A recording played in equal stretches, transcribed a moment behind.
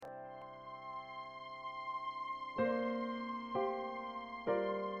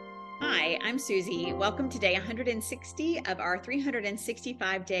Hi, I'm Susie. Welcome to day 160 of our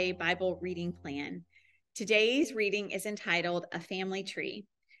 365-day Bible reading plan. Today's reading is entitled A Family Tree.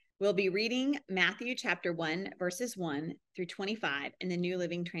 We'll be reading Matthew chapter 1, verses 1 through 25 in the New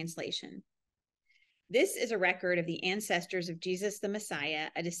Living Translation. This is a record of the ancestors of Jesus the Messiah,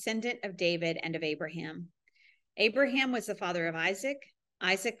 a descendant of David and of Abraham. Abraham was the father of Isaac.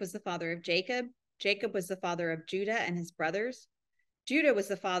 Isaac was the father of Jacob. Jacob was the father of Judah and his brothers. Judah was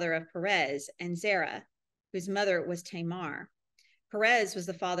the father of Perez and Zerah, whose mother was Tamar. Perez was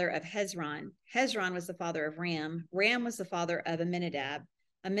the father of Hezron. Hezron was the father of Ram. Ram was the father of Amminadab.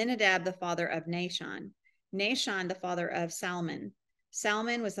 Amminadab the father of Nahshon. Nahshon the father of Salmon.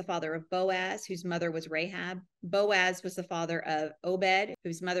 Salmon was the father of Boaz, whose mother was Rahab. Boaz was the father of Obed,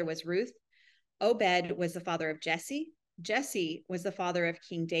 whose mother was Ruth. Obed was the father of Jesse. Jesse was the father of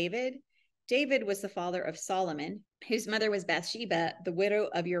King David. David was the father of Solomon, whose mother was Bathsheba, the widow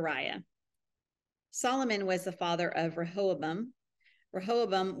of Uriah. Solomon was the father of Rehoboam.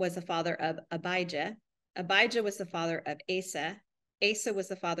 Rehoboam was the father of Abijah. Abijah was the father of Asa. Asa was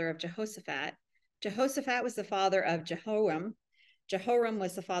the father of Jehoshaphat. Jehoshaphat was the father of Jehoram. Jehoram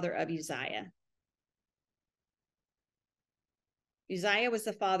was the father of Uzziah. Uzziah was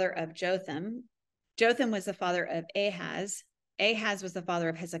the father of Jotham. Jotham was the father of Ahaz. Ahaz was the father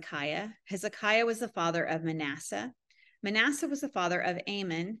of Hezekiah. Hezekiah was the father of Manasseh. Manasseh was the father of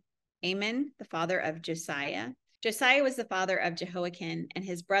Amon. Amon, the father of Josiah. Josiah was the father of Jehoiakim and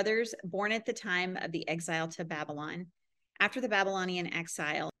his brothers, born at the time of the exile to Babylon. After the Babylonian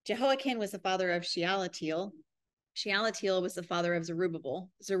exile, Jehoiakim was the father of Shealtiel. Shealtiel was the father of Zerubbabel.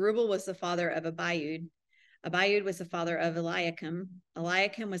 Zerubbabel was the father of Abiud. Abiud was the father of Eliakim.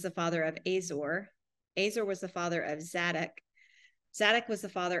 Eliakim was the father of Azor. Azor was the father of Zadok. Zadok was the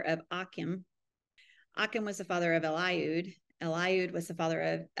father of Achim. Achim was the father of Eliud. Eliud was the father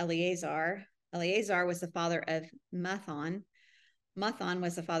of Eleazar. Eleazar was the father of Mathon. Mathon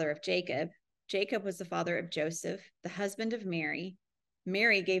was the father of Jacob. Jacob was the father of Joseph, the husband of Mary.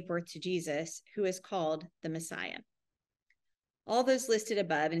 Mary gave birth to Jesus, who is called the Messiah. All those listed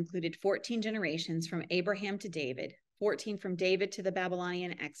above included 14 generations from Abraham to David, 14 from David to the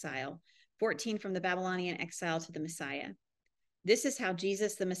Babylonian exile, 14 from the Babylonian exile to the Messiah. This is how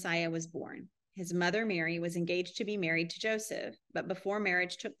Jesus the Messiah was born. His mother Mary was engaged to be married to Joseph, but before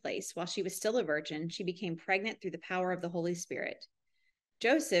marriage took place, while she was still a virgin, she became pregnant through the power of the Holy Spirit.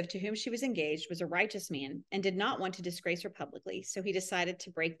 Joseph, to whom she was engaged, was a righteous man and did not want to disgrace her publicly, so he decided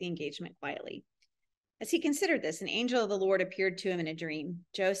to break the engagement quietly. As he considered this, an angel of the Lord appeared to him in a dream.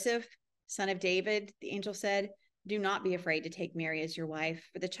 Joseph, son of David, the angel said, do not be afraid to take Mary as your wife,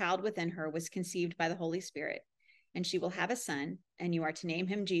 for the child within her was conceived by the Holy Spirit. And she will have a son, and you are to name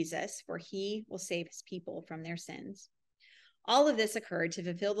him Jesus, for he will save his people from their sins. All of this occurred to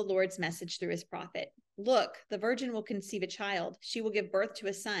fulfill the Lord's message through his prophet. Look, the virgin will conceive a child. She will give birth to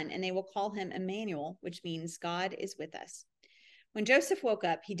a son, and they will call him Emmanuel, which means God is with us. When Joseph woke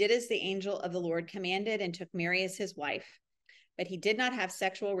up, he did as the angel of the Lord commanded and took Mary as his wife. But he did not have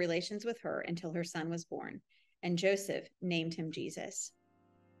sexual relations with her until her son was born, and Joseph named him Jesus.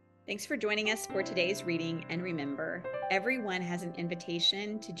 Thanks for joining us for today's reading, and remember, everyone has an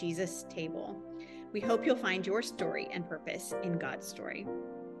invitation to Jesus' table. We hope you'll find your story and purpose in God's story.